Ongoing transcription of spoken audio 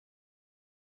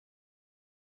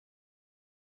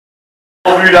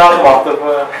Half uur daar te wachten.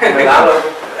 Okay.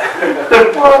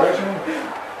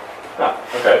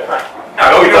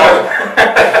 Now,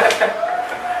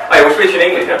 we're switching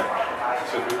English, huh?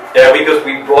 Yeah, because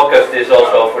we broadcast this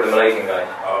also for the Malaysian guys.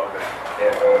 Oh, okay.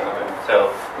 Yeah.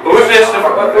 So, is this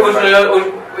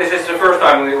the first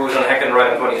time we was on Hack and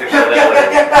Run 26? Oh,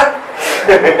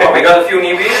 we got a few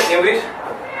newbies.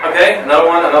 Okay,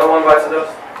 another one bites the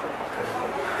dust.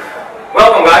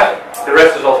 Welcome, guys. The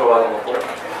rest is also welcome, of course.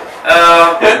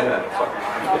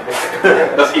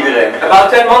 That's iedereen. About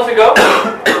 10 months ago.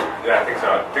 Yeah, I think so.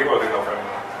 I think it was in November.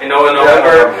 In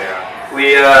November,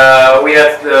 Yeah. we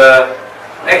had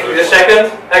actually the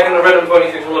second Hack and Random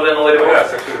 2600 analytical. Yeah,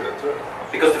 it's actually that too.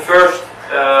 Because the first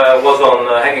was on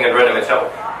hacking and random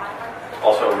itself.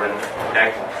 Also random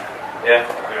hack. Yeah.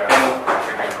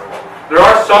 There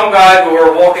are some guys who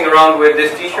are walking around with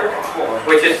this T-shirt,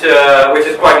 which is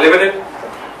quite limited.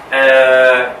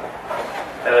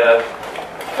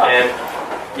 And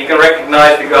you can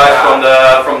recognize the guys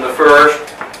from the first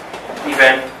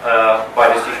event by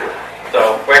this T-shirt.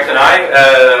 So Drwhax and I,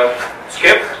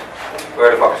 Skip.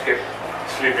 Where the fuck is Skip?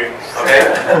 Sleeping. Okay,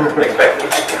 expected.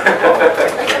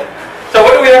 So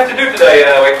what do we have to do today,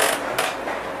 Drwhax?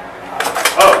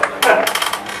 Oh.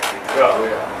 No,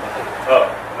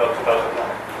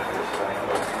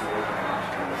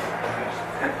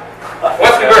 2009.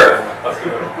 What's the bird? That's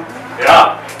good.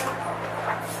 Yeah.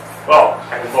 Well,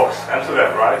 Hack in Box,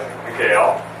 Amsterdam, right? In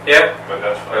KL. Yep. But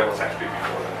that was actually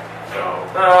before that. So.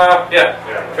 Yeah.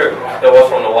 Yeah. True. That was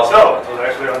from the WhatsApp. So it was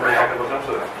actually on the Hack in Box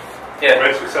Amsterdam. Yeah.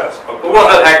 Great success. Who was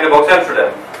at Hack in the Box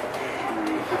Amsterdam?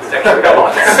 It's actually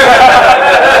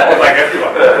Like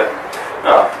everyone.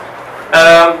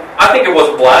 I think it was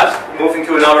a blast. Moving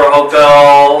to another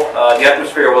hotel, the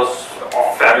atmosphere was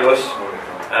fabulous.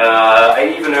 I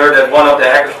even heard that one of the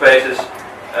hackerspaces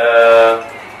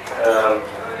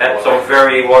had some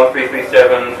very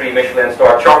 1337 3 Michelin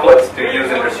star chocolates to use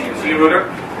in their CNC router.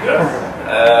 Yes.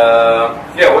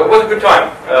 Yeah, it was a good time.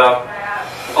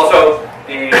 Also,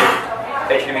 the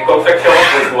HTTP Contact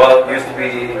Challenge, which used to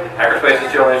be Hackerspaces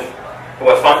Challenge,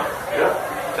 was fun. Yeah.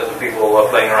 Because of people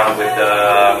playing around with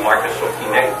Microsoft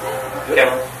Kinect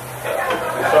cameras.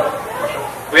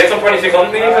 We had some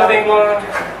 2600 meetings, I think.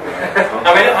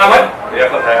 How many? We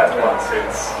haven't had one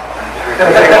since.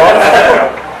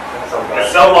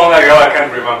 It's so long ago I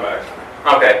can't remember.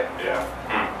 Okay. Yeah.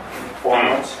 4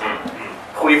 months.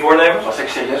 Goeie voornemens? Was ik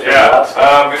serieus? Yeah.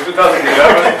 In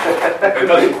 2011, in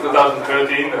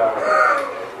 2013,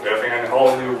 we're having a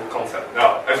whole new concept.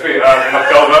 No, actually, in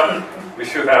October we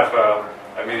should have a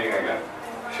meeting again.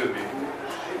 Should be.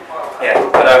 Yeah,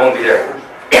 but I won't be there.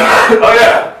 Oh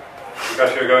yeah,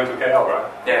 because you're going to KL, right?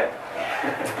 Yeah.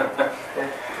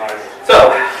 Nice.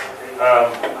 So.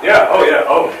 Yeah. Oh yeah.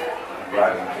 Oh.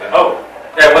 Right. Oh.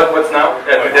 Yeah. What's now?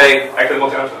 Yeah, today. I can go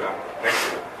to Amsterdam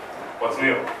next year. What's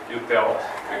new? You tell us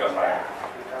because I.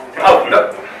 Oh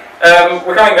no.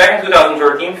 We're coming back in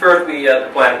 2013. First, we had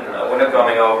the plan. We're not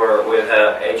coming over with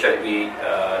HIDB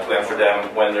to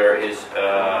Amsterdam when there is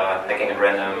hacking at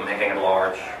random, hacking at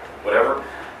large, whatever.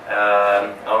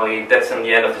 Only that's in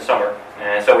the end of the summer.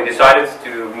 And so we decided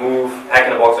to move Hack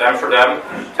in the Box Amsterdam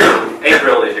to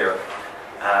April this year.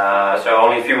 So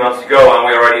only a few months to go, and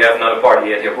we already have another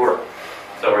party at Yapur.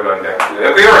 So we're going back to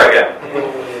Yapur again.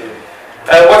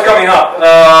 What's coming up?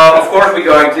 Of course, we're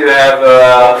going to have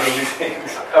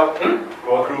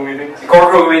core crew meetings. Core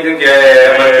crew meeting, but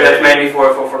that's mainly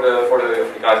for the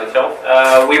guys itself.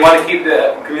 We want to keep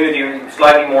the community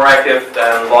slightly more active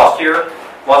than last year.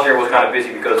 Last year was kind of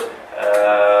busy because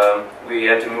we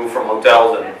had to move from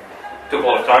hotels and took a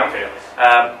lot of time.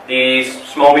 These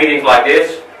small meetings like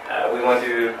this, we want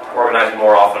to organize it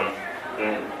more often.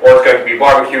 Or it's going to be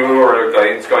barbecue, or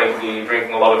it's going to be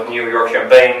drinking a lot of New Year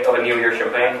champagne.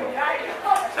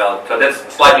 So that's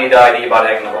slightly the idea about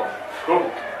Hack in the Box. Cool.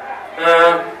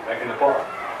 Back in the park.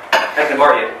 Hack in the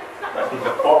bar, yeah. Back in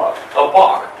the park. Oh,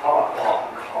 park. Park.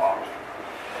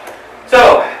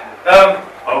 So,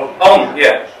 Oh.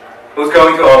 Yeah. Who's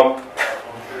going to home?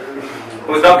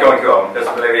 Who's not going to home? That's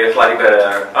maybe a slightly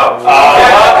better. Oh.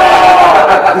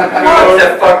 What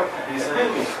the fuck?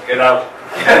 Get out.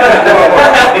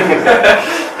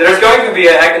 There's going to be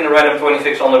a Hack in the Random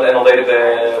 2600 annotated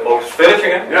box village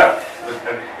again. Yeah,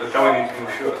 but then we need to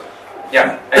move shirts.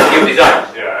 Yeah, and new design.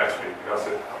 Yeah, actually, because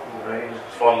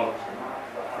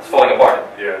it's falling apart.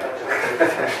 Yeah.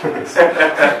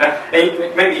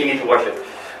 Maybe you need to wash it.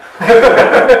 I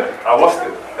washed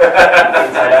it.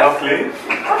 It's not clean.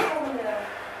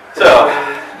 So,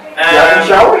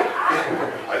 shower?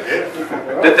 I did.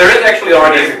 There is actually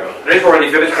already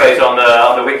village space on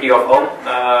the wiki of Home.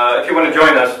 If you want to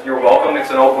join us, you're welcome.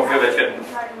 It's an open village, and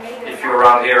if you're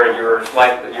around here, you're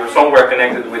somewhere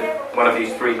connected with one of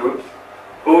these three groups.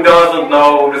 Who doesn't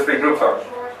know who the three groups are?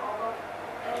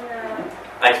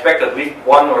 I expect at least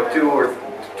one or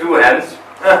two hands.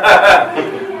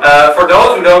 For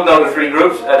those who don't know the three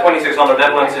groups, 2600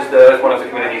 Netherlands is one of the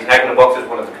communities, Hack in the Box is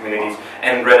one of the communities,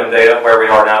 and Random Data, where we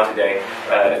are now today,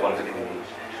 is one of the communities.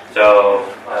 So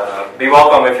be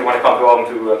welcome if you want to come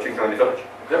to join the village.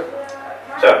 Yep.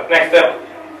 So, next step.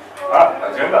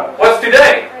 Agenda. What's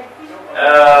today?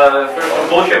 First some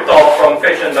bullshit talk from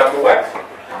Fish and Drwhax.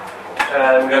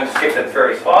 We're going to skip that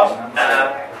very fast.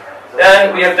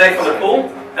 Then we have Dave from the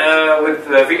pool with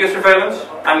video surveillance.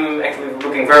 I'm actually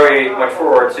looking very much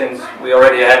forward, since we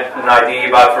already had an idea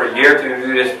about for a year to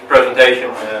do this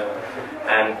presentation.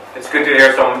 And it's good to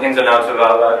hear some ins and outs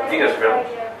about video surveillance.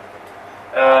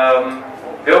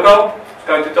 Wilco is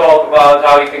going to talk about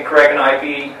how you can crack an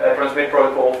IP transmit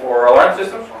protocol for alarm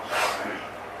systems.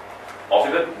 Also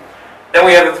good. Then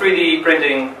we have a 3D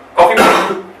printing coffee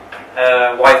break.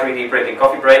 Why 3D printing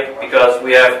coffee break? Because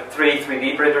we have 3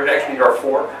 3D printers, actually there are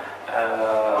 4.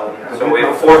 So we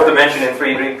have a 4th dimension in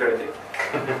 3D printing.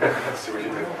 Let's see what you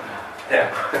do. Yeah.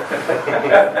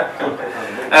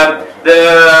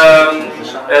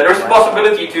 There's a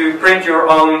possibility to print your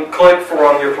own clip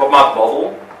on your Clubmaat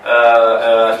bottle.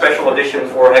 A special edition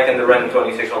for hacking the Random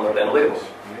 2600 analytics.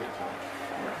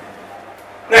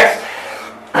 Next,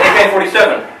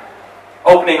 AK-47.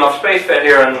 Opening of space fed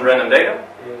here in Random Data.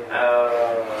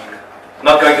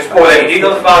 Not going to spoil any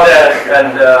details about that,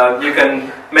 and you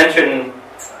can mention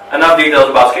enough details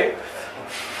about Skip.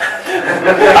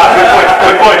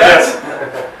 Good point, yes.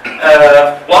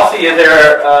 Lassie is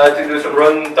there to do some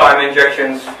runtime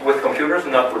injections with computers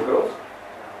and not with girls.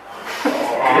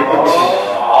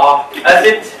 That's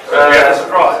it. We have a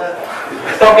surprise.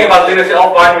 Talking about Linux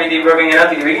Elf binary debugging and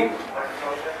anti-debugging.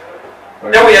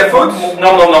 Then we have food.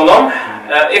 Nom nom nom nom.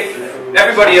 If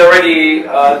everybody already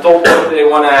told what they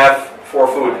want to have for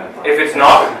food. If it's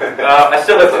not, I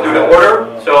still have to do the order,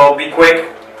 so be quick.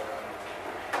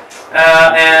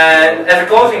 And as a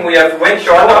closing, we have Wayne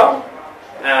Charlotte.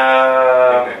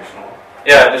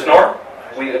 Yeah, the snore.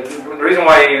 The reason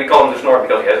why we call him the snore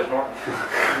because he has a snore.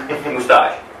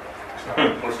 Moustache.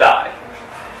 Moustache.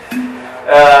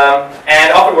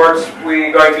 And afterwards,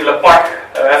 we're going to Le Parc,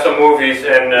 have some movies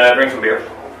and drink some beer.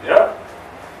 Yeah.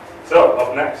 So,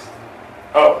 up next.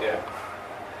 Oh, yeah.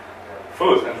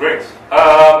 Food and drinks.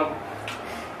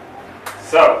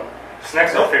 So,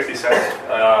 snacks are 50 cents.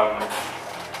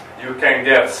 You can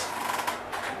get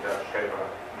paper.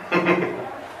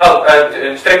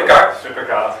 Strippenkaart.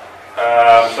 Strippenkaart.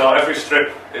 So every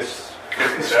strip is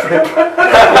 50 cents.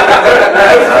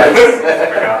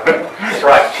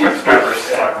 Stripe.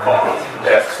 Stripe card.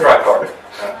 Yeah, stripe card.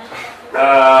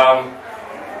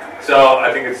 So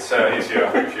I think it's easier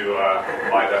if you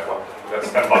buy that one. That's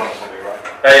 $10 or something, right?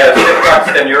 Yeah, Strippenkaart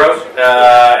is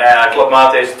 €10.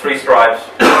 Clubmaat is 3 stripes.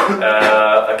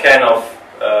 A can of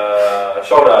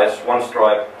soda is 1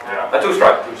 stripe. Yeah. 2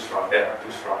 stripe. 2 stripe. Yeah.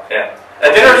 2 stripe. Yeah.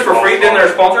 Dinner is for free. Dinner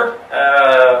is sponsored.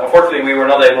 Unfortunately, we were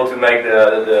not able to make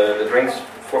the drinks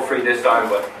for free this time,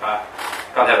 but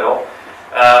can't have it all.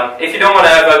 If you don't want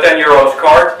to have a €10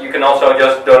 card, you can also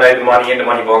just donate the money in the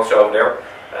money box over there.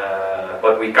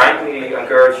 But we kindly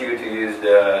encourage you to use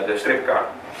the strip card.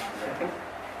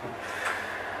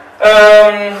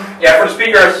 Yeah, for the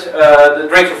speakers, the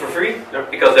drinks are for free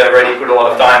because they already put a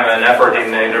lot of time and effort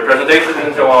in their presentations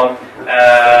and so on.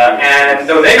 And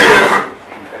donations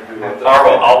are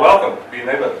welcome. Be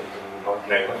neighbor. Not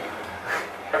neighbor.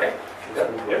 Okay. Yeah.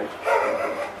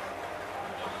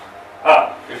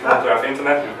 If you want to have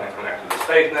internet, you can connect to the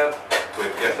SpaceNet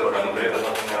with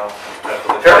yesterday.nl.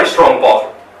 Very strong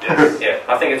password. Yes. Yeah,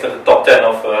 I think it's in the top 10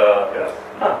 of. Yes.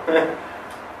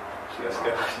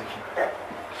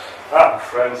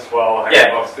 Friends, well, Hack in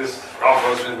the Box. This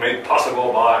conference is made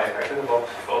possible by Hack in the Box,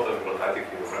 photo prototyping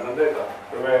of random data.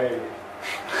 Hooray!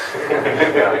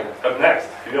 Up next,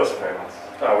 video surveillance.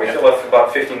 We still have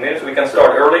about 15 minutes. We can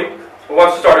start early. Who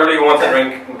wants to start early? Who wants to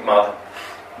drink maat?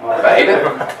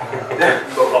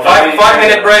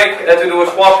 5-minute break to do a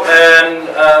swap and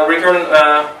return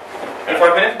in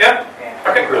 5 minutes. Yeah.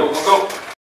 Okay.